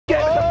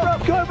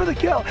HuK going for the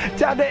kill.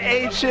 Down to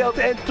 8 shield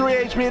and 3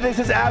 HP. This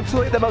is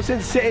absolutely the most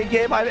insane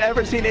game I've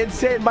ever seen.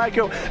 Insane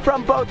micro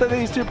from both of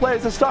these two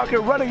players. The Stalker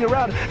running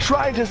around,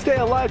 trying to stay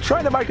alive,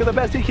 trying to micro the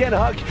best he can.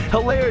 HuK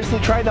hilariously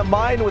trying to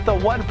mine with the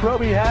one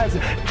probe he has,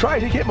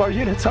 trying to get more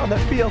units on the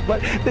field,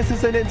 but this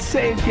is an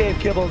insane game,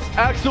 Kibbles.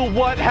 Axel,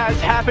 what has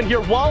happened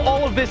here? While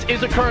all of this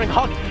is occurring,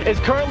 HuK is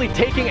currently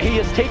he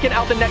has taken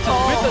out the Nexus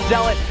with the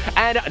Zealot,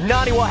 and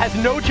NaNiWa has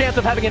no chance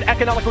of having an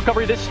economic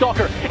recovery. This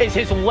Stalker is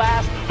his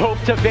last hope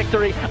to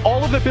victory.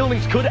 All of the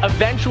buildings could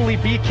eventually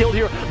be killed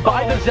here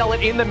by the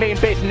Zealot in the main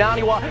base.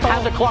 NaNiWa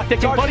has a clock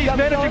ticking, but he's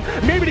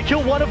managing maybe to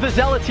kill one of the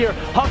Zealots here.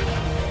 HuK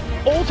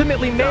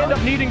ultimately may end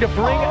up needing to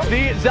bring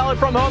the Zealot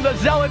from home. The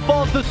Zealot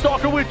falls, the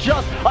Stalker with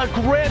just a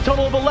grand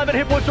total of 11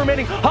 hit points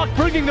remaining. HuK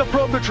bringing the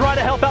probe to try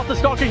to help out the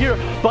Stalker here,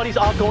 but he's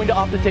going to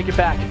opt to take it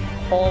back.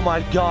 Oh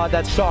my god,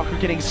 that Stalker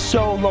getting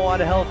so low on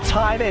health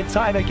time and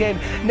time again.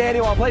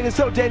 NaNiWa playing it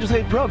so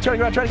dangerously. Probe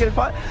turning around, trying to get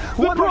it.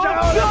 One push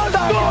out.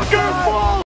 The Stalker falls!